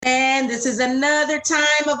this is another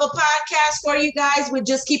time of a podcast for you guys. We're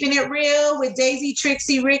just keeping it real with Daisy,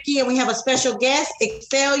 Trixie, Ricky, and we have a special guest,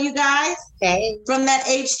 Excel, you guys. Hey. From that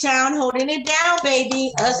H-Town, holding it down,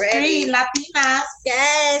 baby. Us three Latinas.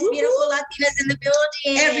 Yes, beautiful Latinas in the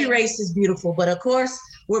building. Every race is beautiful, but of course,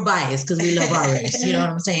 we're biased because we love our race. You know what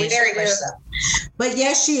I'm saying? Very much so. But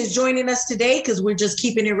yes, she is joining us today because we're just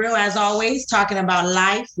keeping it real as always, talking about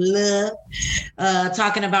life, love,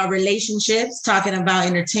 talking about relationships, talking about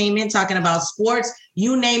entertainment, talking about sports.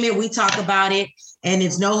 You name it, we talk about it. And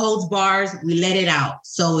it's no holds bars. We let it out.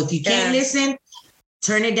 So if you can't listen,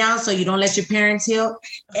 turn it down so you don't let your parents hear.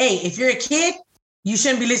 Hey, if you're a kid, you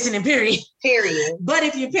shouldn't be listening, period. But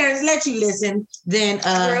if your parents let you listen, then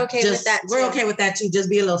we're okay with that too. We're okay with that too. Just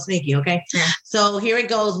be a little sneaky, okay? Yeah. So here it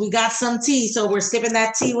goes. We got some tea. So we're sipping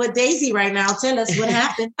that tea with Daisy right now. Tell us what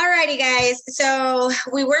happened. All righty, guys. So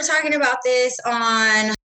we were talking about this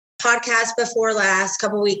on podcast before last,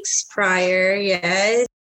 couple weeks prior. Yes.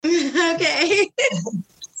 Okay.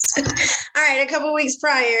 All right, a couple weeks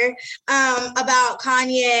prior, about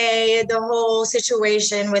Kanye, the whole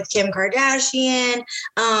situation with Kim Kardashian,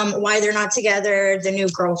 why they're not together, the new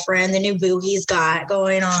girlfriend, the new boo he's got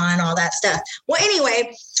going on, all that stuff. Well,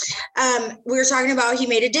 anyway, we were talking about he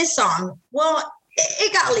made a diss song. Well,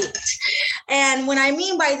 it got leaked. And what I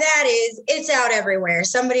mean by that is it's out everywhere.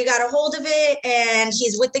 Somebody got a hold of it and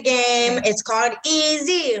he's with the game. It's called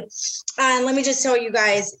Easy. And let me just tell you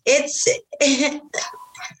guys, it's...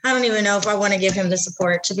 I don't even know if I want to give him the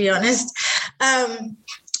support, to be honest.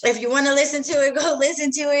 If you want to listen to it, go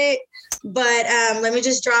listen to it. But let me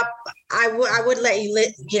just drop. I would let you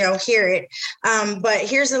hear it. But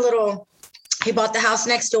here's a little. He bought the house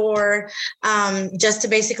next door just to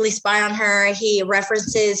basically spy on her. He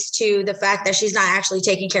references to the fact that she's not actually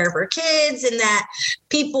taking care of her kids and that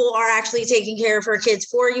people are actually taking care of her kids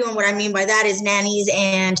for you. And what I mean by that is nannies,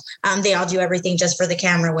 and they all do everything just for the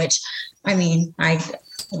camera, which, I mean, I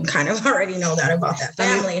kind of already know that about that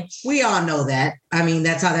family. I mean, we all know that. I mean,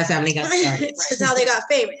 that's how that family got started. That's how they got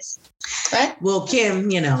famous. Right? Well, Kim,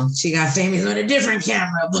 she got famous on a different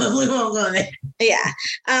camera, but we won't go there.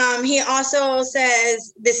 Yeah. He also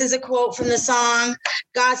says, this is a quote from the song,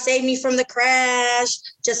 God saved me from the crash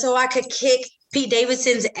just so I could kick Pete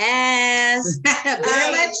Davidson's ass.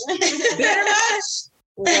 Bitter much?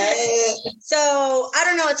 Right. So I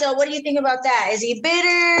don't know, Attila, what do you think about that? Is he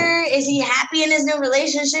bitter? Is he happy in his new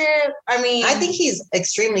relationship? I mean, I think he's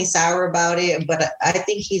extremely sour about it, but I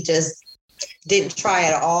think he just didn't try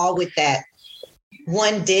at all with that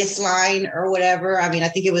one diss line or whatever. I mean, I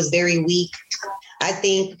think it was very weak. I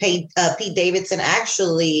think Pete Davidson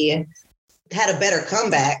actually had a better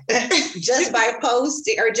comeback just by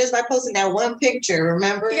posting that one picture.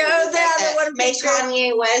 Remember? Yeah, the one picture.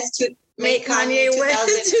 Make Kanye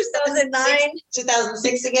West 2009,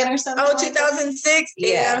 2006 again or something. Oh, 2006.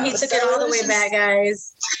 Yeah, he took it all the way back,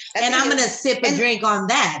 guys. And I'm gonna sip a drink on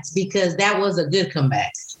that because that was a good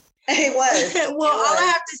comeback. It was. Well, all I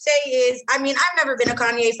have to say is, I mean, I've never been a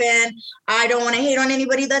Kanye fan. I don't want to hate on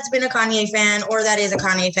anybody that's been a Kanye fan or that is a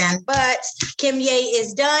Kanye fan. But Kim Ye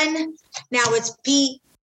is done. Now it's Pete.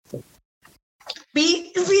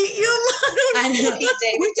 Pete, I know.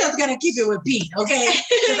 We're just gonna keep it with Pete, okay?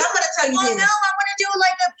 Because I'm gonna tell you. Well, no, I want to do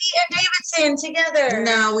like a Pete and Davidson together.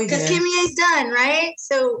 No, because Kim Ye's done, right?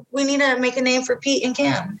 So we need to make a name for Pete and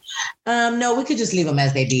Kim. No, we could just leave them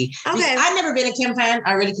as they be. Okay. I've never been a Kim fan.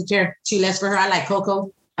 I really could care too less for her. I like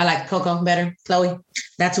Coco. I like Coco better. Chloe.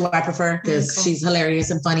 That's who I prefer because she's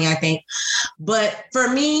hilarious and funny, I think. But for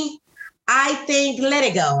me, I think let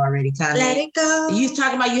it go already, Kanye. Let it go. You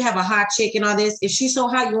talking about you have a hot chick and all this. If she's so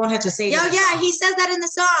hot, you won't have to say that. Yeah, he says that in the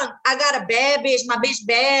song. I got a bad bitch. My bitch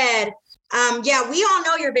bad. Yeah, we all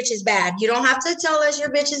know your bitch is bad. You don't have to tell us your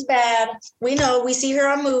bitch is bad. We know. We see her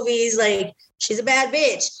on movies. Like, she's a bad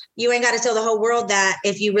bitch. You ain't got to tell the whole world that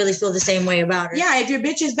if you really feel the same way about her. Yeah, if your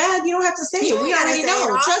bitch is bad, you don't have to say it. We already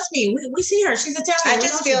know. Trust me. We see her. She's Italian. I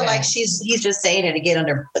just feel like he's just saying it to get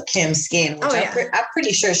under Kim's skin, which I'm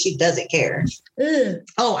pretty sure she doesn't care.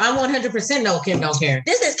 Oh, I 100% know Kim don't care.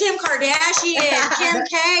 This is Kim Kardashian. Kim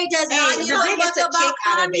K does not give a fuck about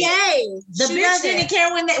Kanye. The bitch didn't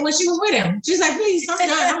care when she was with him. She's like, please,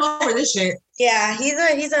 I'm over this shit. Yeah, he's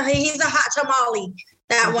a hot tamale.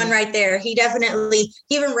 That one right there. He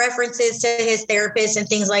even references to his therapist and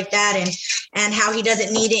things like that, and how he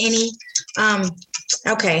doesn't need any.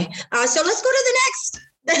 Okay. So let's go to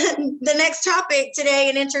the next topic today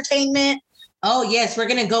in entertainment. Oh, yes. We're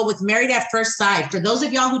going to go with Married at First Sight. For those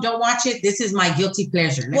of y'all who don't watch it, this is my guilty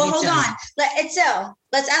pleasure. Well, hold on.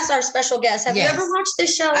 Let's ask our special guest. Have you ever watched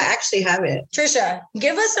this show? I actually haven't. Trisha,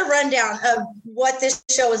 give us a rundown of what this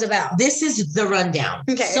show is about. This is the rundown.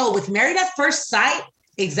 Okay. So with Married at First Sight,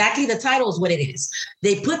 exactly the title is what it is.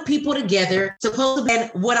 They put people together.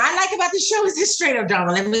 And what I like about the show is this straight up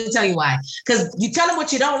drama. Let me tell you why. Because you tell them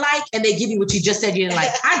what you don't like, and they give you what you just said you didn't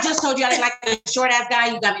like. I just told you I didn't like a short ass guy.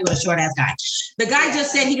 You got me with a short ass guy. The guy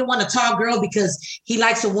just said he didn't want a tall girl because he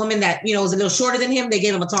likes a woman that, you know, is a little shorter than him. They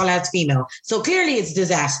gave him a tall ass female. So clearly it's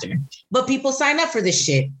disaster. But people sign up for this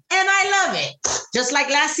shit. And I love it. Just like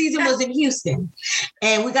last season was in Houston.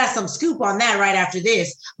 And we got some scoop on that right after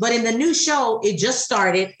this. But in the new show, it just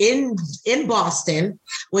started in Boston,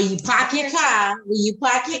 where you park your car,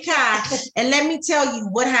 And let me tell you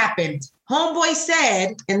what happened. Homeboy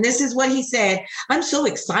said, and this is what he said, I'm so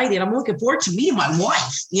excited. I'm looking forward to meeting my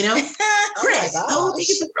wife, you know? Chris. Oh, thank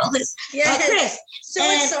you for all this. Yes. Chris. So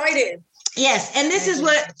excited. Yes. And this is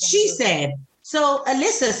what she said. So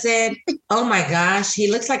Alyssa said, oh my gosh, he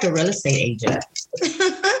looks like a real estate agent.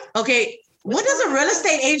 Okay. What does a real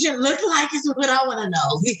estate agent look like is what I want to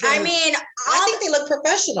know. I mean, I think they look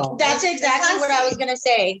professional. That's exactly what I was going to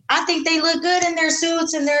say. I think they look good in their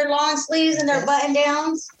suits and their long sleeves and their button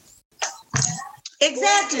downs.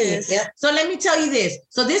 Exactly. Yep. So let me tell you this.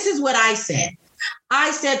 So this is what I said.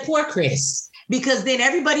 I said, poor Chris, because then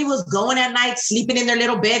everybody was going at night, sleeping in their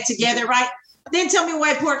little bed together, right? Then tell me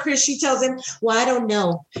why poor Chris, she tells him, well, I don't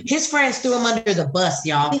know. His friends threw him under the bus,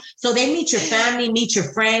 y'all. So they meet your family, meet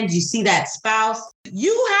your friends. You see that spouse.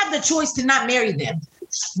 You have the choice to not marry them.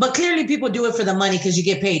 But clearly people do it for the money because you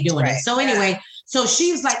get paid doing it. So anyway, so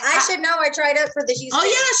she's like, I should know. I tried up for the Houston. Oh,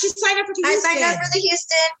 yeah, she signed up for the Houston. I signed up for the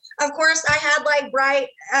Houston. Of course, I had like bright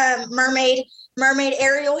mermaid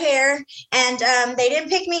Ariel hair. And they didn't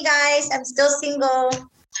pick me, guys. I'm still single.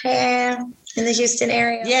 In the Houston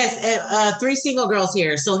area. Yes, 3 single girls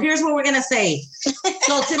here. So here's what we're going to say.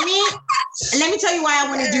 So to me, let me tell you why I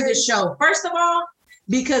want to do this show. First of all,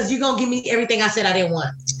 because you're going to give me everything I said I didn't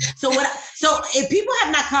want. So if people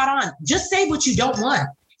have not caught on, just say what you don't want.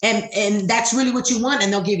 And that's really what you want,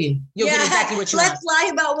 and you'll get exactly what you want. Let's lie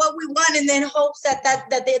about what we want and then hopes that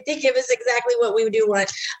they give us exactly what we do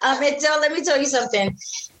want. Let me tell you something.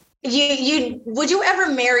 You would you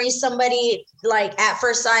ever marry somebody like at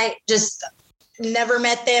first sight, just never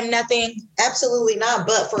met them, nothing? Absolutely not.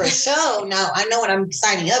 But for a show, now I know what I'm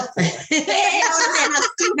signing up for.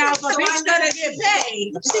 Now, but bitch gonna get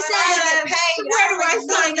paid. She said, where do I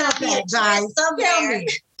sign up at, guys? Tell me.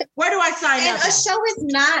 Where do I sign up? And a show is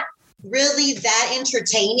not really that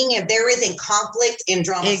entertaining if there isn't conflict and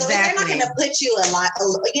drama. Exactly. So they're not going to put you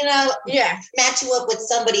match you up with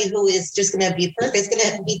somebody who is just going to be perfect. It's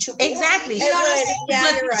going to be too boring. Exactly. But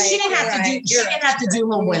you're right. She didn't have to do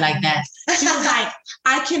homeboy like that. She was like,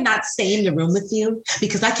 I cannot stay in the room with you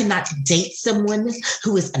because I cannot date someone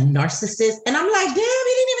who is a narcissist. And I'm like, damn, he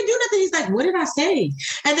didn't even do nothing. He's like, what did I say?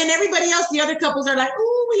 And then everybody else, the other couples are like,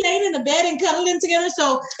 ooh, we laid in the bed and cuddling together.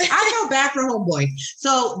 So I felt bad for homeboy.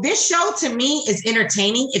 So this show to me is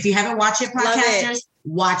entertaining. If you haven't watched it, podcasters,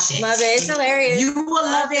 watch it. Love it. It's hilarious. You will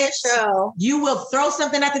love it. Show. You will throw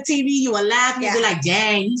something at the TV. You will laugh. You'll be like,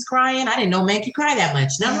 dang, he's crying. I didn't know man could cry that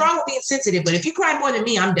much. Nothing wrong with being sensitive, but if you cry more than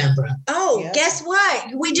me, I'm done, bro. Oh, guess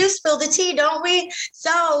what? We do spill the tea, don't we?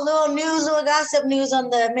 So little gossip news on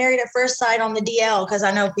the Married at First Sight on the DL, because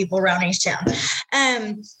I know people around H-Town.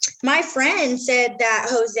 My friend said that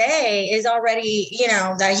Jose is already,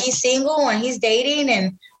 that he's single and he's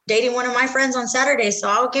dating one of my friends on Saturday. So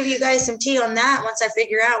I'll give you guys some tea on that once I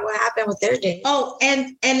figure out what happened with their date. Oh,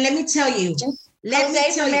 and let me tell you.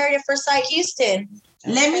 Jose from Married at First Sight Houston.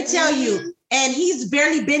 Let me tell you. And he's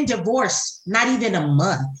barely been divorced, not even a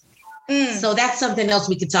month. So that's something else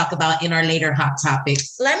we could talk about in our later hot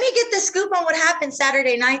topics. Let me get the scoop on what happened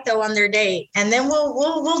Saturday night, though, on their date. And then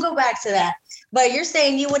we'll go back to that. But you're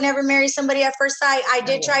saying you would never marry somebody at first sight. I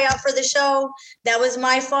did try out for the show. That was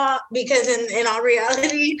my fault because in all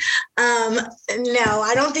reality, no,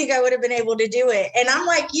 I don't think I would have been able to do it. And I'm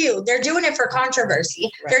like you, they're doing it for controversy.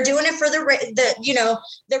 Right. They're doing it for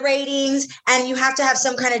the ratings, and you have to have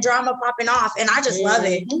some kind of drama popping off. And I just love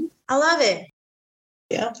it. I love it.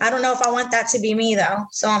 Yeah. I don't know if I want that to be me, though.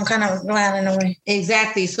 So I'm kind of glad in a way.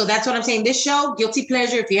 Exactly. So that's what I'm saying. This show, Guilty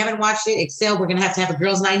Pleasure, if you haven't watched it, Excel, we're going to have a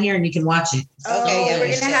girls' night here and you can watch it. Okay. We're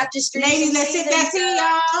going to have to stream. Ladies, let's sit back to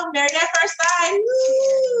y'all. Married at First Sight.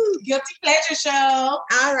 Woo! Guilty Pleasure Show.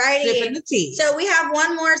 All righty. Sipping the tea. So we have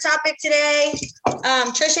one more topic today.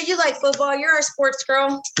 Trisha, you like football. You're a sports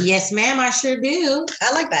girl. Yes, ma'am, I sure do.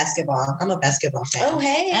 I like basketball. I'm a basketball fan. Oh,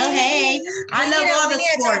 hey. I love all the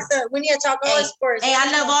sports. We need to talk all the sports. Hey, I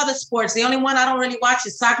love all the sports. The only one I don't really watch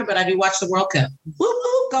is soccer, but I do watch the World Cup. Woo,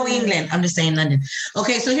 woo, go England. I'm just saying London.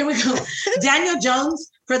 Okay, so here we go. Daniel Jones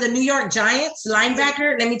for the New York Giants,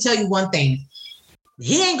 linebacker. Let me tell you one thing.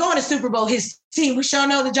 He ain't going to Super Bowl. His team, we sure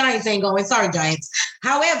know the Giants ain't going. Sorry, Giants.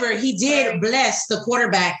 However, he did bless the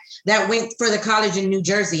quarterback that went for the college in New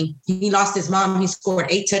Jersey. He lost his mom. He scored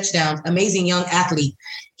 8 touchdowns. Amazing young athlete.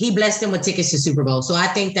 He blessed him with tickets to Super Bowl. So I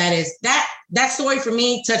think that story for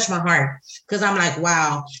me touched my heart because I'm like,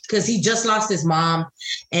 wow, because he just lost his mom.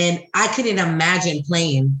 And I couldn't imagine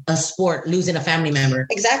playing a sport, losing a family member.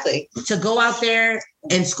 Exactly. To go out there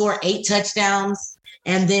and score 8 touchdowns.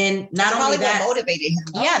 And then not only that, what motivated him.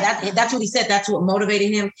 Yeah, that's what he said. That's what motivated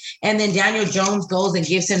him. And then Daniel Jones goes and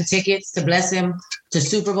gives him tickets to bless him to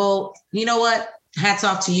Super Bowl. You know what? Hats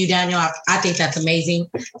off to you, Daniel. I think that's amazing.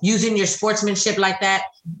 Using your sportsmanship like that,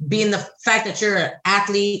 being the fact that you're an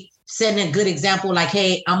athlete, setting a good example, like,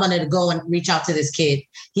 hey, I'm going to go and reach out to this kid.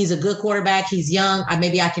 He's a good quarterback. He's young.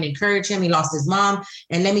 Maybe I can encourage him. He lost his mom.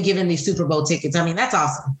 And let me give him these Super Bowl tickets. I mean, that's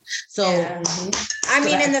awesome. So, I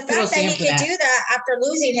mean, and the fact that he could do that after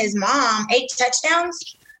losing his mom, 8 touchdowns,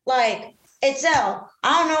 like, Itzel,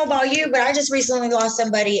 I don't know about you, but I just recently lost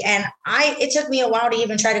somebody. And it took me a while to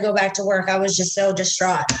even try to go back to work. I was just so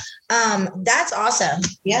distraught. That's awesome.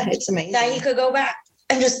 Yeah, it's amazing. That he could go back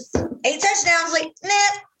and just 8 touchdowns, like,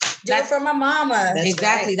 nah. Do it for my mama.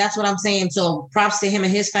 Exactly. Right. That's what I'm saying. So props to him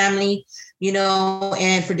and his family,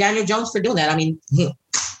 and for Daniel Jones for doing that. I mean,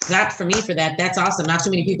 clap for me for that. That's awesome. Not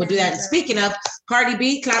too many people do that. And speaking of Cardi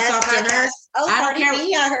B, claps off to her. Oh, I don't care.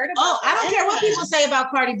 I heard about I don't care what people say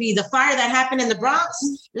about Cardi B. The fire that happened in the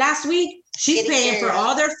Bronx last week, she's paying for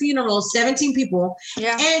all their funerals, 17 people.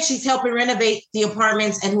 Yeah. And she's helping renovate the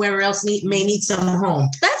apartments and whoever else may need some home.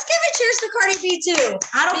 Let's give it cheers to Cardi B too.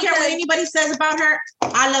 I don't care what anybody says about her.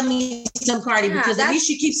 I love me some Cardi because at least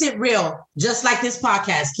she keeps it real, just like this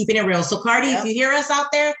podcast, keeping it real. So Cardi, if you hear us out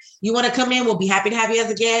there, you want to come in, we'll be happy to have you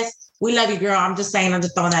as a guest. We love you, girl. I'm just saying, I'm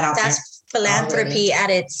just throwing that out there. Philanthropy at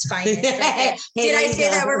its finest. Did I say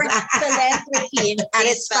that word? Philanthropy at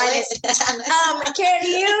its finest. Karen,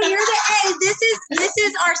 you're the A. This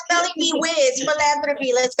is our spelling bee whiz.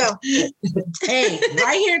 Philanthropy. Let's go. Hey,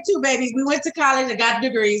 right here too, baby. We went to college and got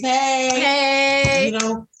degrees. Hey.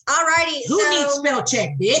 All righty. Who needs spell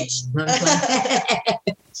check, bitch?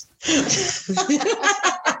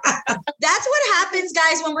 That's what happens,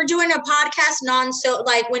 guys, when we're doing a podcast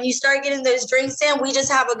like when you start getting those drinks in, we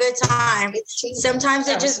just have a good time. Sometimes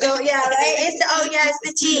it just go, yeah, right? It's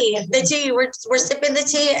the tea. The tea. We're sipping the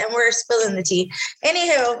tea and we're spilling the tea.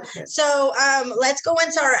 Anywho, so let's go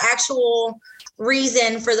into our actual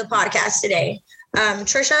reason for the podcast today.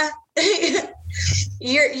 Trisha,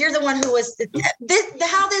 you're the one who was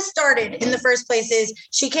how this started in the first place is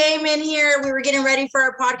she came in here, we were getting ready for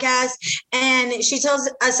our podcast, and she tells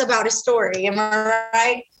us about a story. Am I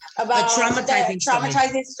right? About a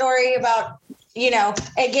traumatizing story about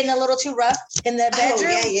it getting a little too rough in the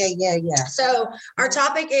bedroom. Oh, yeah. So our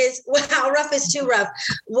topic is how rough is too rough.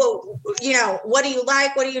 Well, what do you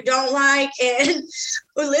like? What do you don't like? And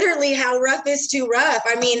literally how rough is too rough.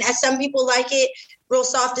 I mean, as some people like it real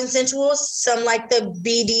soft and sensual, some like the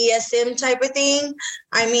BDSM type of thing.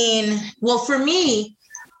 I mean, well, for me,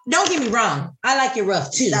 don't get me wrong, I like it rough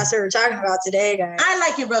too. That's what we're talking about today, guys. I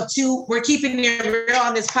like it rough too. We're keeping it real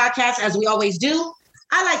on this podcast as we always do.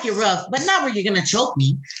 I like it rough, but not where you're going to choke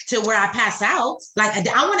me to where I pass out. Like,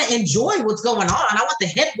 I want to enjoy what's going on. I want the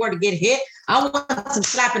headboard to get hit. I want some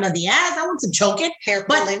slapping of the ass. I want some choking. Hair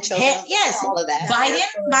pulling, choking. Yes. All of that. Biting,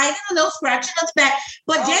 a little scratching on the back.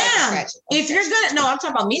 But if you're going to, no, I'm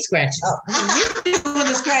talking about me scratching. Oh. You're doing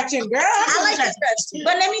the scratching, girl. I like the scratching.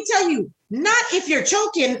 But let me tell you, not if you're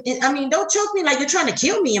choking. I mean, don't choke me like you're trying to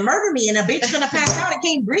kill me and murder me and a bitch gonna pass out and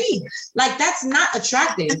can't breathe. Like, that's not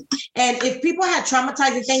attractive. And if people had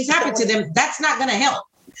traumatizing things happen to them, that's not gonna help.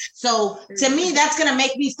 So to me, that's gonna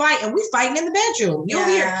make me fight, and we fighting in the bedroom. You're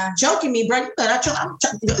here choking me, bro.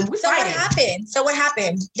 So what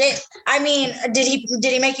happened? Did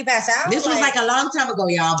he make you pass out? This was like a long time ago,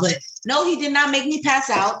 y'all. But no, he did not make me pass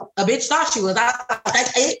out. A bitch thought she was.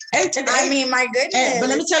 I mean, my goodness. But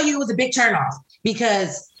let me tell you, it was a big turnoff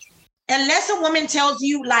because unless a woman tells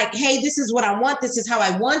you, like, hey, this is what I want, this is how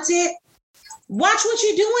I want it, watch what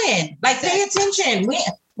you're doing. Like, pay attention.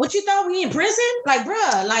 What you thought we in prison? Like,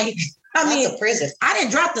 bruh, like, I mean, prison. I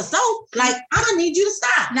didn't drop the soap. Like, I don't need you to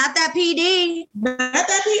stop. Not that PD. Not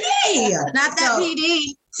that PD. Not that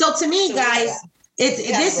PD. So to me, guys,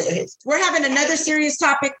 we're having another serious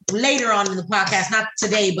topic later on in the podcast, not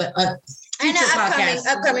today, but future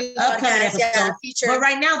upcoming podcast, episode. Future. But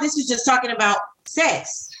right now, this is just talking about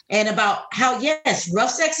sex and about how, yes,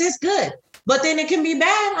 rough sex is good. But then it can be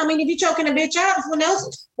bad. I mean, if you're choking a bitch out, who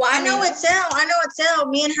knows? Well, I know it's Sel.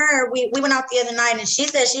 Me and her, we went out the other night, and she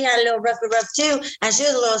said she had a little rough too, and she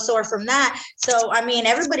was a little sore from that. So, I mean,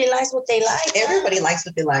 everybody likes what they like. Everybody likes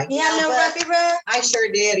what they like. Yeah, a little roughy rough. I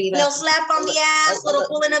sure did. Little slap on the ass, little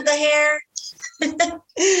pulling of the hair.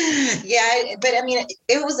 Yeah, but I mean,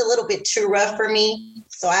 it was a little bit too rough for me,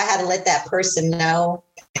 so I had to let that person know,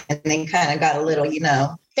 and then kind of got a little,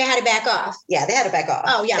 They had to back off. Yeah, they had to back off.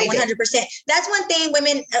 Oh yeah, 100%. That's one thing,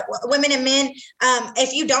 women and men.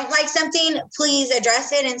 If you don't like something, please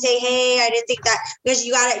address it and say, "Hey, I didn't think that." Because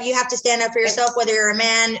you have to stand up for yourself, whether you're a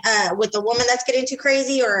man with a woman that's getting too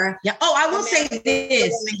crazy, or Oh, I will say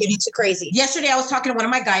this: woman getting too crazy. Yesterday, I was talking to one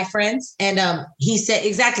of my guy friends, and he said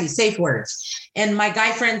exactly safe words. And my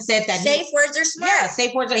guy friend said that safe words are smart. Yeah,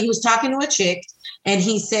 safe words. He was talking to a chick. And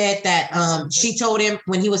he said that she told him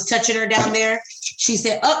when he was touching her down there, she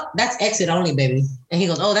said, "Oh, that's exit only, baby." And he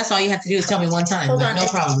goes, "Oh, that's all you have to do is tell me one time." Hold on, no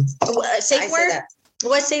problem. Safe word?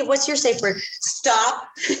 What's your safe word? Stop.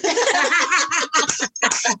 That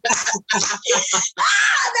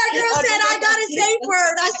girl said, "I got a safe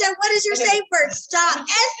word." I said, "What is your safe word?" Stop.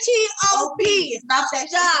 STOP.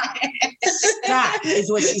 Stop. Stop is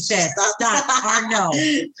what she said. Stop. Or no.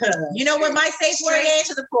 You know what my safe word is?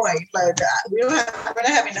 To the point. Like we're not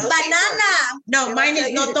having no banana. No, mine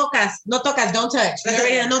is no tocas. No tocas. Don't touch.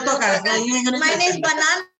 No tocas. No, you ain't gonna mine is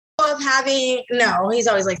banana. Of having he's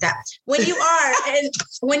always like that. When you are in the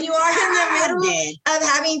middle of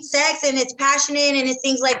having sex and it's passionate and it's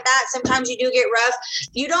things like that, sometimes you do get rough.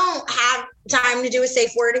 You don't have time to do a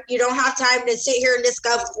safe word. You don't have time to sit here and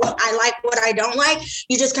discuss what I like, what I don't like.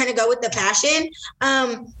 You just kind of go with the passion.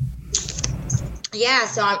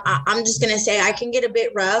 So I'm just gonna say I can get a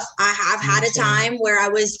bit rough. I have had a time where I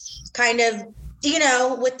was kind of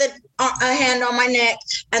with a hand on my neck,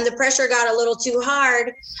 and the pressure got a little too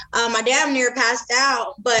hard. I damn near passed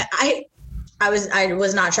out, but I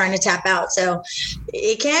was not trying to tap out. So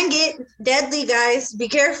it can get deadly, guys. Be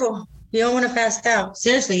careful. You don't want to pass out.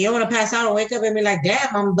 Seriously, you don't want to pass out and wake up and be like,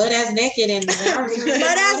 "Damn, I'm butt ass naked and butt ass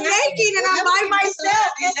naked and I'm by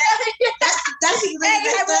myself." That's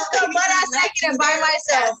I woke up butt ass naked and by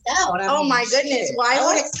myself. Oh my goodness! Why? I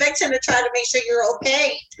would expect him to try to make sure you're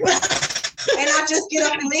okay. And not just get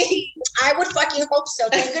up and leave. I would fucking hope so.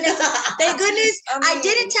 Thank goodness. I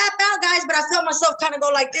didn't tap out, guys, but I felt myself kind of go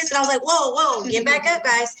like this. And I was like, whoa, get back up,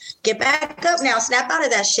 guys. Get back up now. Snap out of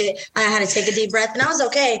that shit. I had to take a deep breath and I was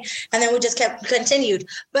okay. And then we just continued.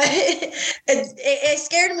 But it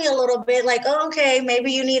scared me a little bit. Like, oh, okay,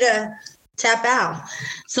 maybe you need to tap out.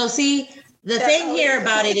 So see, the thing here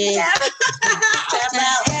about it is tap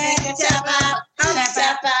out.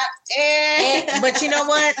 But you know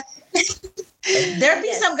what? There'd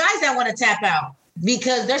be some guys that want to tap out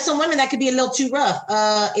because there's some women that could be a little too rough.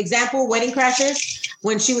 Example, Wedding Crashers,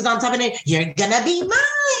 when she was on top of it, "You're gonna be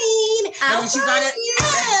mine." And then she's on it.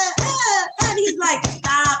 And he's like,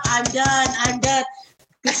 "Stop, I'm done.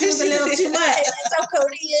 She was a little too much. That's how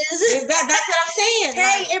Cody is. That's what I'm saying.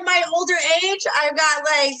 Hey, in my older age, I've got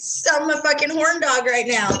I'm a fucking horn dog right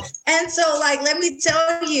now. And so let me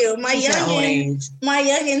tell you, my youngin's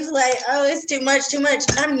like, "Oh, it's too much.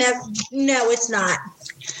 No, it's not.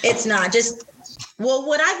 It's not. Just." Well,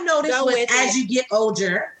 what I've noticed as you get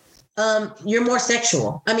older, you're more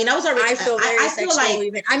sexual. I mean, I was already. I feel very sexual.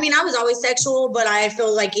 I was always sexual, but I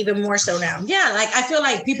feel like even more so now. Yeah, I feel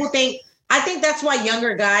like people think. I think that's why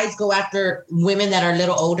younger guys go after women that are a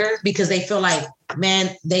little older because they feel like,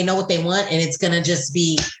 man, they know what they want and it's gonna just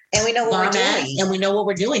be. And we know what we're doing. And we know what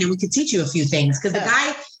we're doing, and we can teach you a few things. Because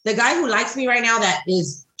the guy who likes me right now that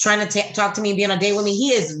is trying to talk to me and be on a date with me,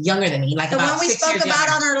 he is younger than me. The one we spoke about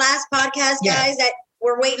on our last podcast, guys, that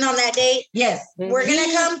we're waiting on that date. Yes. We're going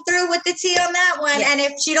to come through with the tea on that one. Yeah. And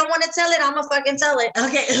if she don't want to tell it, I'm going to fucking tell it.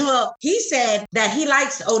 Okay. Well, he said that he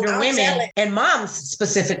likes older women and moms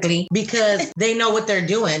specifically because they know what they're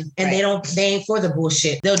doing and they ain't for the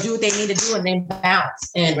bullshit. They'll do what they need to do and then bounce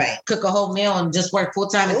and cook a whole meal and just work full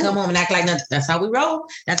time and come home and act like nothing. That's how we roll.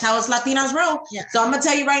 That's how us Latinos roll. Yeah. So I'm going to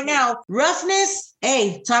tell you right now, roughness,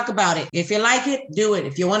 hey, talk about it. If you like it, do it.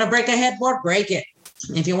 If you want to break a headboard, break it.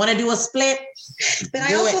 If you want to do a split, but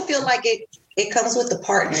I also feel like it comes with the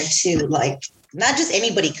partner too. Like not just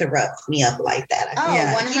anybody could rough me up like that.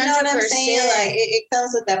 100%. You know what I'm saying? Like it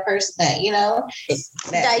comes with that person that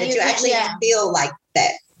that you actually feel like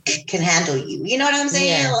that can handle you. You know what I'm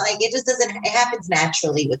saying? Yeah. Like it just doesn't. It happens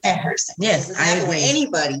naturally with that person. Yes, It doesn't I happen agree. with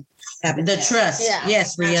anybody. The trust. Yeah.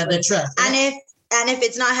 Yes, Rhea, the trust. And if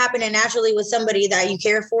it's not happening naturally with somebody that you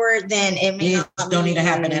care for, then it may It don't need to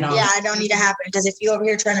happen at all. Yeah, it don't need to happen. Because if you over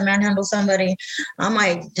here trying to manhandle somebody, I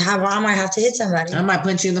might have to hit somebody. I might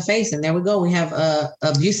punch you in the face, and there we go. We have a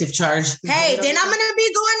abusive charge. Hey, then I'm gonna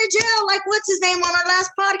be going to jail. Like what's his name on our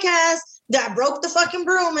last podcast that broke the fucking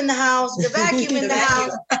broom in the house, the vacuum in the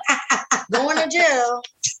house, going to jail.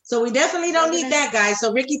 So we definitely don't need that, guys.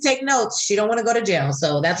 So Ricky, take notes. She don't want to go to jail.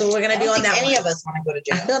 So that's what we're gonna do on that. Any of us want to go to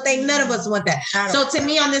jail. I don't think none of us want that. So to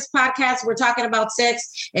me, on this podcast, we're talking about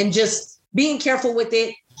sex and just being careful with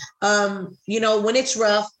it. You know, when it's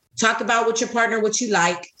rough, talk about with your partner what you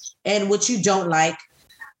like and what you don't like.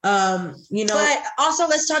 You know, but also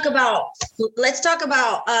let's talk about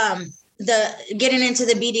the getting into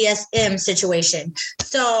the BDSM situation.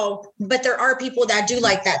 So, but there are people that do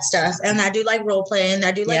like that stuff and that do like role playing,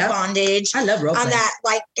 that do like bondage. I love role playing. That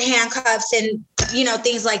like handcuffs and, you know,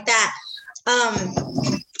 things like that.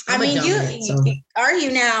 I mean, are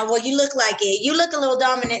you now? Well, you look like it. You look a little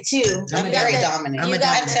dominant too. I'm very dominant.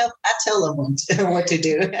 I tell them what to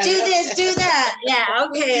do. Do this, do that. Yeah.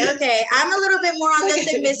 Okay. I'm a little bit more on the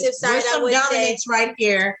submissive side. There's some dominance right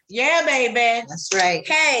here. Yeah, baby. That's right.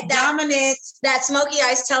 Hey, dominance. That smoky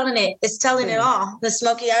eye's telling it. It's telling it all. The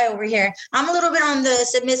smoky eye over here. I'm a little bit on the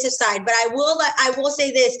submissive side, but I will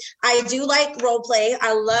say this. I do like role play.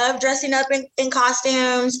 I love dressing up in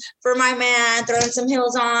costumes for my man, throwing some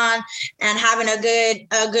heels on and having a good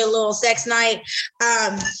little sex night.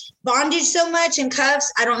 Bondage so much and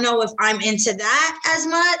cuffs, I don't know if I'm into that as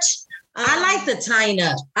much. I like the tying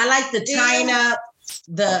up. I like the tying up.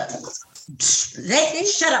 Hey,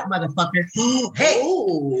 shut up, motherfucker. Hey,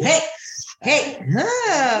 ooh. Hey.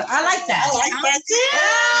 I like that. I like that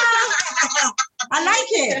too. I like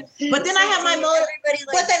it. But then I have my mode.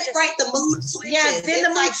 But then right, the mood switches. Yeah, then the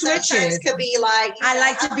mood switches. Could be like, I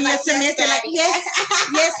like to be a submissive. Like, yes,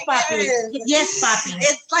 Poppy. Yes, Poppy.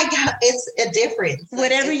 It's like it's a difference.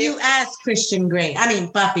 Whatever you ask, Christian Grey. I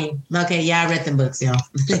mean, Poppy. Okay, yeah, I read them books, y'all.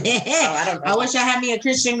 I don't know. I wish I had me a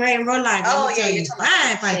Christian Grey in real life. Oh yeah, you're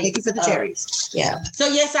fine. Thank you for the cherries. Yeah. So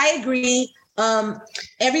yes, I agree.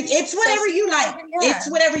 It's whatever you like. Yeah.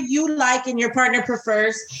 It's whatever you like and your partner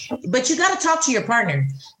prefers, but you got to talk to your partner.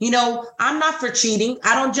 You know, I'm not for cheating.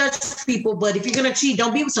 I don't judge people, but if you're going to cheat,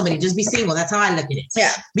 don't be with somebody, just be single. That's how I look at it.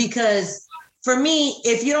 Yeah. Because for me,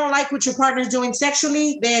 if you don't like what your partner's doing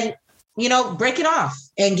sexually, then, you know, break it off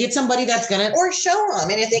and get somebody that's going to. Or show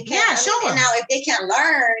them. And if they can't, show them. Now, if they can't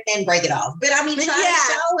learn, then break it off. But I mean, try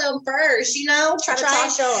to show them first, you know, try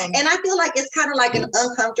to show them. And I feel like it's kind of like an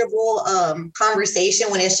uncomfortable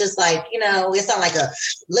conversation when it's just like, you know, it's not like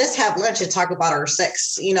let's have lunch and talk about our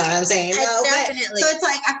sex. You know what I'm saying? No, definitely. So it's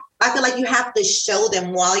like, I feel like you have to show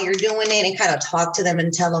them while you're doing it and kind of talk to them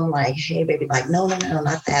and tell them like, hey, baby, like, no,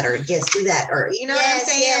 not that. Or yes, do that. Or, you know what I'm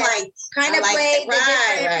saying? Yes. Like, kind of play the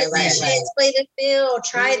different positions, play the field,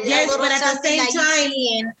 try the yes, but at the same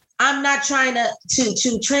time, I'm not trying to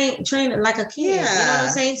train it like a kid. Yeah. You know what I'm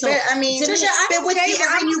saying? So but, I mean, Trisha, with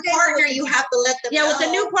every new partner, you have to let them know. With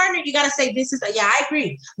the new partner, you gotta say this is I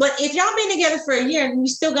agree. But if y'all been together for a year and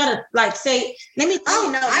you still gotta like say, let me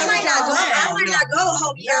I might not go a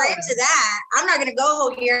whole year into that. I'm not gonna go a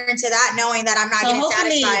whole year into that knowing that I'm not getting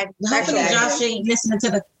satisfied. Hopefully Josh ain't listening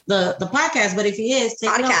to the podcast, but if he is,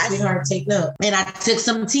 take note, sweetheart, take note. And I took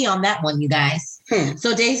some tea on that one, you guys.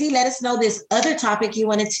 So Daisy, let us know this other topic you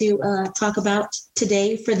wanted to talk about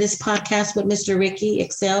today for this podcast with Mr. Ricky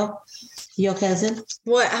Excel, your cousin.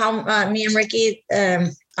 What? How me and Ricky?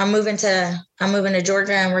 I'm moving to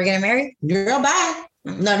Georgia and we're getting married. Girl, bye.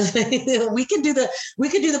 No, we can do the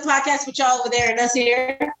podcast with y'all over there and us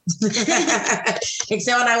here.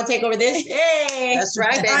 Excel and I will take over this. Hey, that's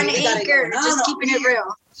right, baby. On Anchor, just keeping it real.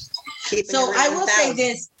 So I will say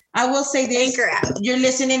this. Anchor app. You're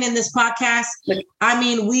listening in this podcast. I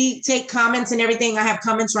mean, we take comments and everything. I have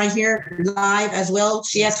comments right here live as well.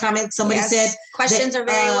 She has comments. Somebody said questions are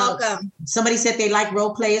very welcome. Somebody said they like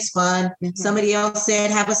role play is fun. Mm-hmm. Somebody else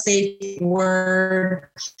said have a safe word.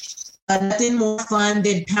 Nothing more fun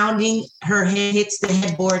than pounding her head hits the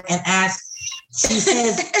headboard and asks. She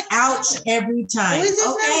says, ouch every time.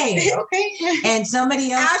 Okay. And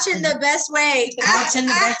somebody else. Ouch in the best way. Ouch in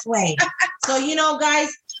the best way. So, you know, guys,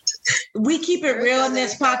 we keep it real in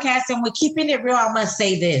this podcast, and we're keeping it real. I must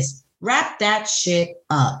say this. Wrap that shit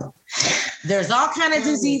up. There's all kind of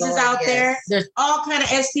diseases out there. There's all kind of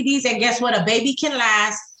STDs. And guess what? A baby can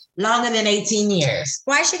last longer than 18 years.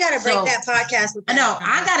 Why she gotta break that podcast with that? No,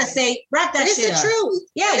 I gotta say, wrap that shit up. It's the truth.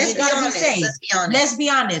 Yeah, you gotta be safe. Let's be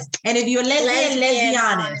honest. And if you're lesbian, let's be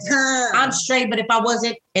honest. I'm straight, but if I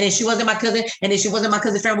wasn't, and if she wasn't my cousin, and if she wasn't my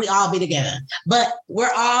cousin's friend, we all be together. But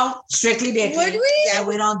we're all strictly dick. Would we? And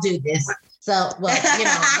we don't do this. So, well, you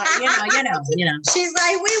know. She's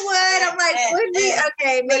like, we would. I'm like, would we?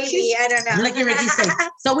 Okay, maybe. I don't know. Look at Ricky's face.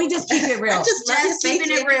 So we just keep it real. just keeping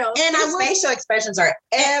it real. And our facial expressions are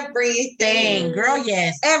everything. Girl,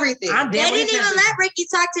 yes. Everything. They didn't even let Ricky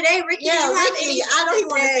talk today. Ricky, Ricky, I don't even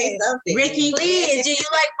want to say something. Ricky, please, do you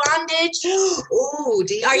like bondage? Ooh,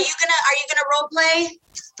 do you? Are you gonna role play?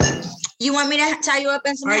 You want me to tie you up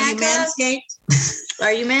in some handcuffs?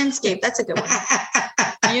 Are you manscaped? That's a good one.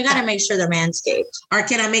 You gotta make sure they're manscaped. Or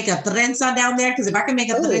can I make a trenza down there? Because if I can make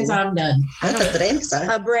a trenza, I'm done. Not the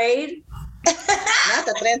trenza. A braid? Not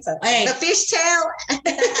the trenza. Hey. The fishtail.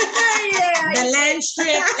 Yeah. The land strip.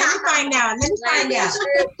 Let me find out.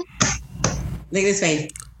 Look at his face.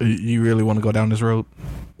 You really want to go down this road?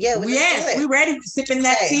 Yeah. Yes, we ready. Sipping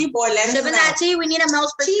that tea, boy. Sipping that tea. We need a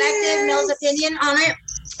Mel's perspective, Mel's opinion on it.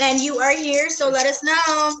 And you are here, so let us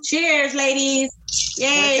know. Cheers, ladies.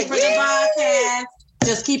 Yay for the podcast.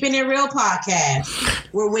 Just keeping it real podcast.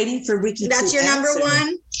 We're waiting for Ricky. That's your number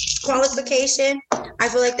one qualification. I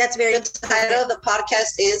feel like that's very. The title of the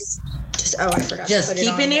podcast is I forgot. Just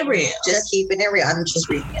keeping it real. Just keeping it real. I'm just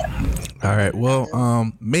reading it. All right. Well,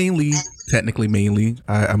 mainly,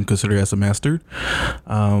 I'm considered as a master,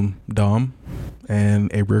 dom,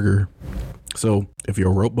 and a rigger. So if you're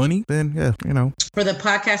a rope bunny, then yeah, you know. For the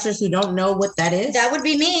podcasters who don't know what that is, that would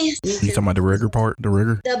be me. You talking about the rigger part? The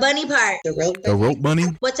rigger? The bunny part. The rope bunny. The rope bunny?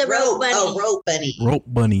 What's a rope bunny? Oh, rope bunny. Rope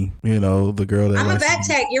bunny. You know, the girl that I'm a vet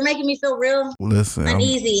tech. You're making me feel real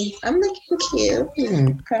uneasy. I'm looking cute.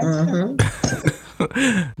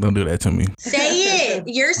 Don't do that to me. Say it.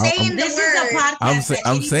 You're saying this the is word. a podcast.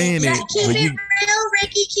 I'm saying it. Keep it real,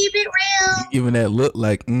 Ricky. Keep it real. Even that look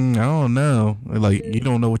like I don't know, like you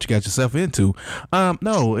don't know what you got yourself into.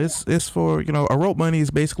 No, it's for a rope bunny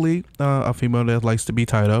is basically a female that likes to be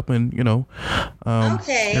tied up and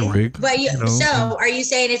okay. And rigged, but so are you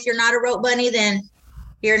saying if you're not a rope bunny, then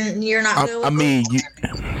you're not good? I mean.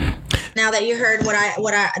 Now that you heard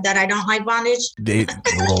that I don't like bondage.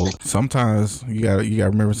 Well, sometimes you gotta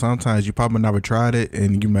remember. Sometimes you probably never tried it,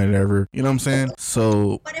 and you might never. You know what I'm saying?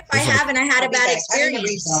 So. What if I haven't? I had a bad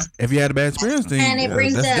experience. If you had a bad experience, then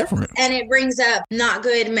that's different. And it brings up not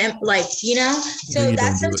good, So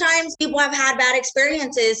that sometimes people have had bad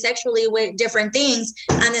experiences sexually with different things,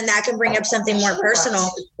 and then that can bring up something more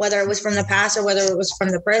personal, whether it was from the past or whether it was from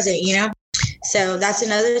the present. So that's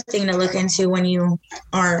another thing to look into when you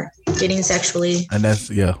are getting sexually. And that's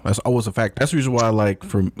always a fact. That's the reason why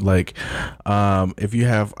if you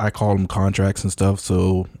have, I call them contracts and stuff.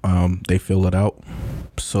 So they fill it out.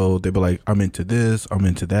 So they be like, I'm into this, I'm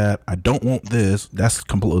into that. I don't want this. That's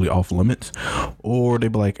completely off limits. Or they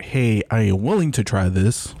be like, hey, I am willing to try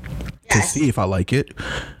this to see if I like it.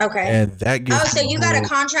 Okay. And that gets. So you got a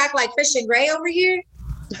contract like Christian Grey over here?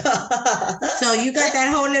 So you got that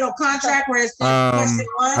whole little contract where it's person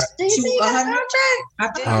 1 to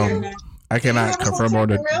 100. I cannot confirm or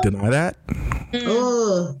deny that.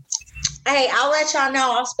 Hey, I'll let y'all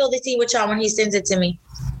know. I'll spill the tea with y'all when he sends it to me.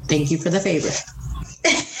 Thank you for the favor.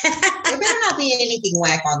 There better not be anything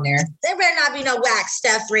whack on there. There better not be no whack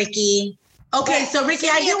stuff, Ricky. Okay, so Ricky,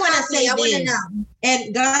 I do want to say this.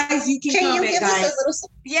 And guys, you can comment, guys.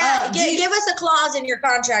 Give us a clause in your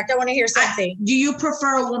contract. I want to hear something. Do you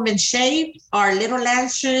prefer a woman shaved or little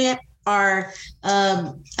lash strip or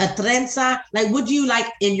a trenza? Like, what do you like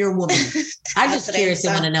in your woman? I'm just curious.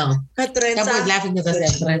 I want to know. That boy's laughing because I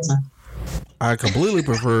said trenza. I completely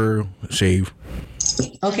prefer shave.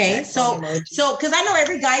 Okay, so because I know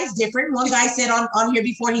every guy is different. One guy said on here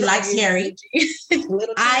before he likes hairy.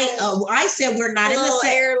 I said we're not in the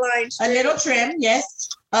airline. A little trim, yes.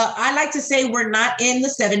 I like to say we're not in the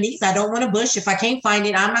 70s. I don't want a bush. If I can't find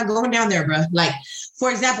it, I'm not going down there, bro. Like,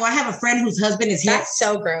 for example, I have a friend whose husband is hairy. That's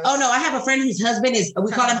so gross. Oh no, I have a friend whose husband is.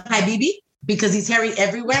 We call him Habibi. Because he's hairy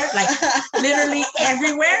everywhere, like literally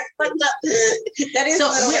everywhere. But that is so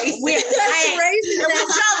we're crazy. We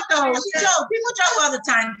joke though. We joke. People joke all the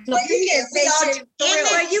time. So you can't say shit.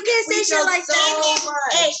 You can't say shit like that.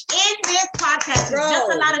 Hey, in this podcast, it's just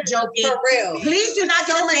a lot of joking. For real. Please do not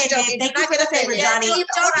get offended. Thank you for the favor, Johnny. We even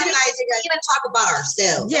talk about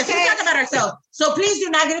ourselves. Yes, we talk about ourselves. So please do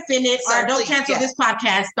not get offended or don't cancel this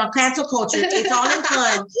podcast. Don't cancel culture. It's all in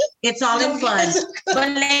fun. It's all in fun. But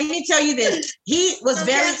let me tell you this. he was Don't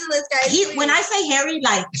very. cancel this guy, please. When I say hairy,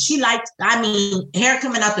 like she liked. I mean, hair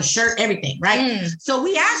coming out the shirt, everything, right? So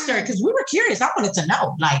we asked her because we were curious. I wanted to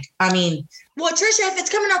know, like, I mean. Well, Trisha, if it's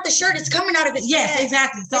coming out the shirt, it's coming out of his Yes, head.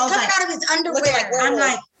 exactly. So it's coming out of his underwear. I'm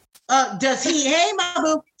like, does he? Hey, my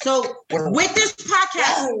boo. So with this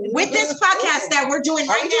podcast that we're doing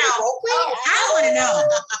right now, I want to know.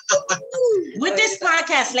 With this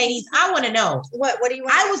podcast, ladies, I want to know. What do you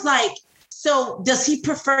want? I was like, so does he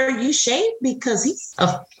prefer you shave because he's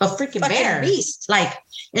a freaking bear beast? Like.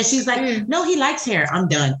 And she's like, no, he likes hair. I'm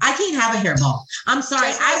done. I can't have a hairball. I'm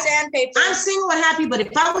sorry. I'm single and happy, but if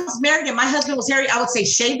I was married and my husband was hairy, I would say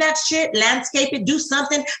shave that shit, landscape it, do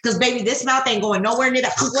something. Because baby, this mouth ain't going nowhere near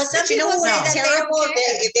that. Well, some people say that terrible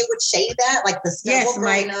if they would shave that, like the stubble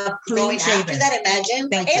growing up, going after that. Imagine.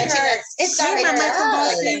 It hurts. It's sorry.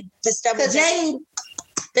 The stubble. Jade.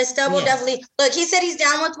 The stubble definitely. Look, he said he's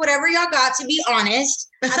down with whatever y'all got. To be honest,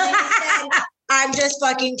 he said, I'm just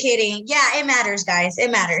fucking kidding. Yeah, it matters, guys. It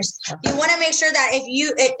matters. You want to make sure that if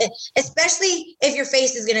you, especially if your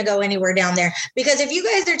face is going to go anywhere down there, because if you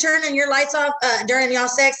guys are turning your lights off during y'all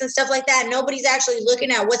sex and stuff like that, nobody's actually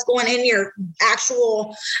looking at what's going in your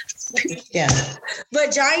actual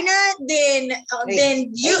vagina, then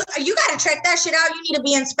you got to check that shit out. You need to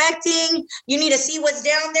be inspecting. You need to see what's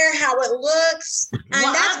down there, how it looks.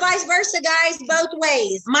 And that's vice versa, guys, both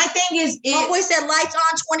ways. My thing is, always said lights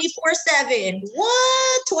on 24/7.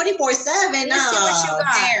 What? 24/7? No,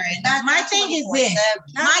 Darren. My thing is this.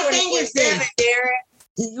 My thing is this, Darren.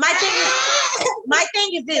 My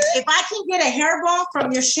thing is this. If I can get a hairball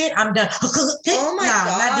from your shit, I'm done. Oh my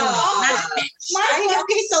God.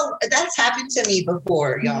 Okay, so that's happened to me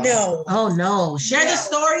before, y'all. No. Oh no. Share the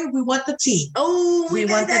story. We want the tea. Oh, we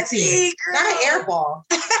want the tea. Not an airball.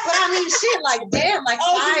 But I mean, shit, like, damn, like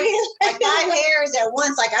five hairs at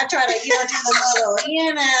once. Like, I try to, do the little,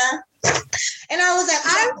 And I was like,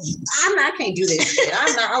 I can't do this shit.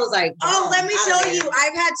 I was like, let me show you.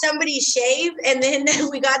 I've had somebody shave, and then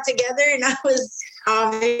we got together, and I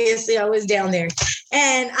was down there,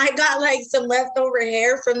 and I got like some leftover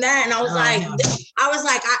hair from that, and I was like,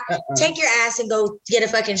 take your ass and go get a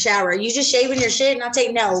fucking shower. You just shaving your shit, and I'll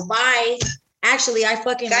take no. Bye. Actually, I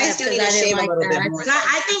fucking guys do need to shave a little bit more.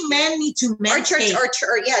 I think men need to manscape or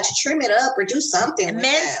to trim it up or do something.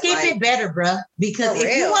 Manscape it better, bruh. Because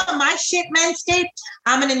if you want my shit manscaped,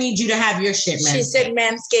 I'm gonna need you to have your shit manscaped. She said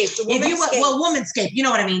manscaped. If you want, womanscape, you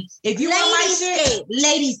know what I mean. If you want my shit,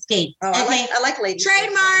 ladyscape. Okay, I like ladies.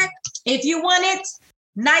 Trademark. If you want it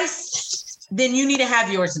nice, then you need to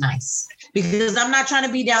have yours nice. Because I'm not trying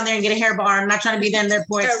to be down there and get a hair bar. I'm not trying to be down there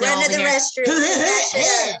for Excel. Run to the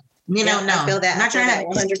restroom. No. I feel that. Not trying to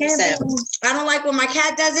 100%. I don't like when my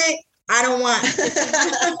cat does it. I don't want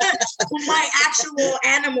my actual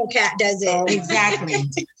animal cat does it. Exactly.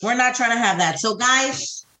 We're not trying to have that. So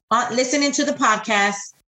guys, listening to the podcast,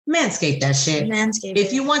 manscape that shit. Manscape.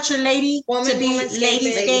 If you want your lady to be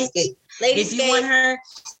ladyscape, if you want her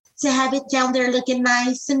to have it down there looking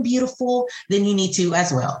nice and beautiful, then you need to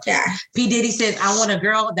as well. Yeah. P. Diddy says, I want a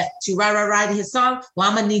girl that to ride his song. Well,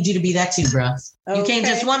 I'm going to need you to be that too, bro. Okay. You can't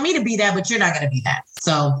just want me to be that, but you're not going to be that.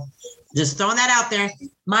 So just throwing that out there.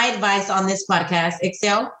 My advice on this podcast,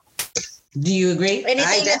 Excel, do you agree?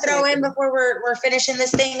 Anything to throw in before we're finishing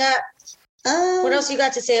this thing up? What else you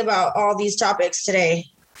got to say about all these topics today?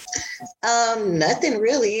 Nothing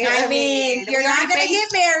really. I mean, you're not going to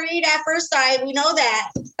get married at first sight. We know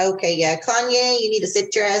that. Okay, yeah. Kanye, you need to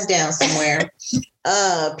sit your ass down somewhere.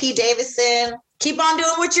 P. Davidson, keep on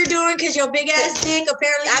doing what you're doing because your big ass dick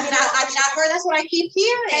apparently. I'm not her. That's what I keep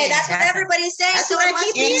hearing. Hey, that's what everybody's saying. That's what I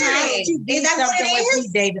keep hearing. Is that what it is?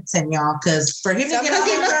 Pete Davidson, y'all, because for him to get all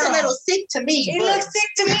he them looks girls, a little sick to me. He looks sick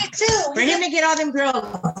to me too. For him to get all them girls,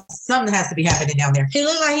 something has to be happening down there. He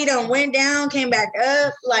looked like he done went down, came back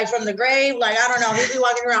up, like from the grave. Like I don't know. He be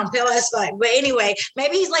walking around pale as fuck. But anyway,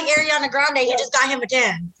 maybe he's like Ariana Grande. He just got him a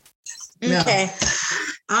 10. Okay. No.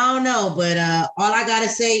 I don't know, but all I gotta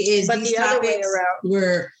say is these topics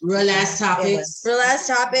were real ass topics. Real ass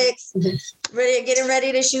topics. Getting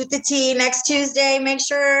ready to shoot the tea next Tuesday. Make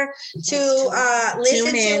sure to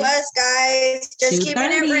listen to us, guys. Just keeping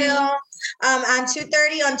it real. On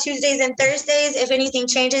 2:30 on Tuesdays and Thursdays. If anything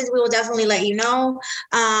changes, we will definitely let you know.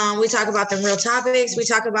 We talk about the real topics. We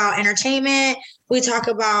talk about entertainment. We talk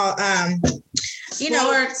about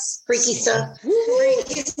sports, freaky stuff.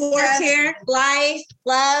 Freaky sports here. Life,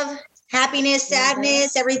 love, happiness,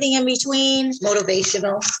 sadness, everything in between.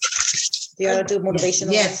 Motivational. Do you want to do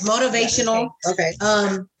motivational? Yes, motivational. Okay.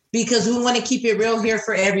 Because we want to keep it real here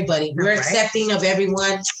for everybody. We're accepting of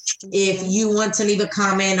everyone. If you want to leave a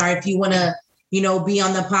comment or if you want to be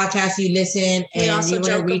on the podcast, you listen, We and also you want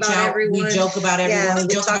to joke reach about out. everyone. We joke about everyone. Yeah, we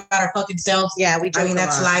we joke talk- about our fucking selves. Yeah, we joke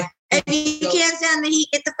that's a lot. life. If you can't stand the heat,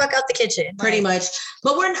 get the fuck out the kitchen. Pretty much.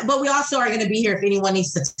 But we also are going to be here if anyone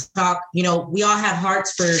needs to talk. We all have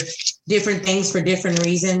hearts for different things for different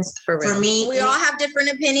reasons. For real. For me, We all have different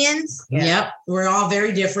opinions. Yeah. Yep, we're all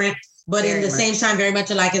very different, but Very in the much. same time, very much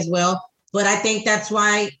alike as well. But I think that's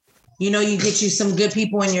why, you get you some good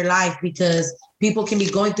people in your life, because people can be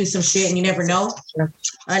going through some shit and you never know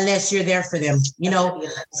unless you're there for them.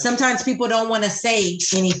 Sometimes people don't want to say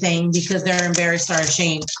anything because they're embarrassed or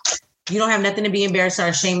ashamed. You don't have nothing to be embarrassed or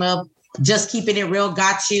ashamed of. Just keeping it real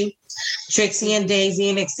got you. Trixie and Daisy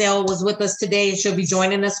and Excel was with us today, and she'll be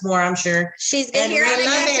joining us more, I'm sure. She's been And here. I on the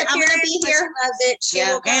love guest it. I'm gonna appearance, be but here. She loves it. She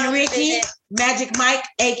Yeah. will come And Ricky, visit. Magic Mike,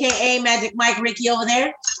 aka Magic Mike Ricky over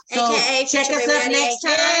there. So AKA check Future us Baby up Daddy, next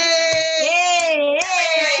AKA. time. Yay!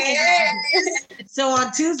 Yay! So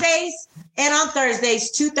on Tuesdays and on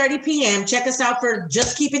Thursdays, 2:30 p.m. Check us out for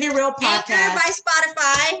Just Keeping It Real Anchor podcast. by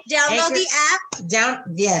Spotify. Download Anchor. the app.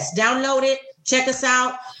 Download it. Check us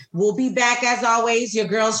out. We'll be back as always. Your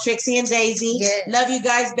girls Trixie and Daisy. Yes. Love you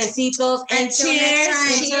guys. Besitos and Until cheers. next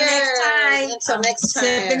time. Until next time. Until next time.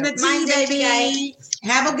 Sipping the tea, Mind it, baby.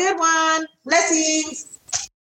 Have a good one. Blessings.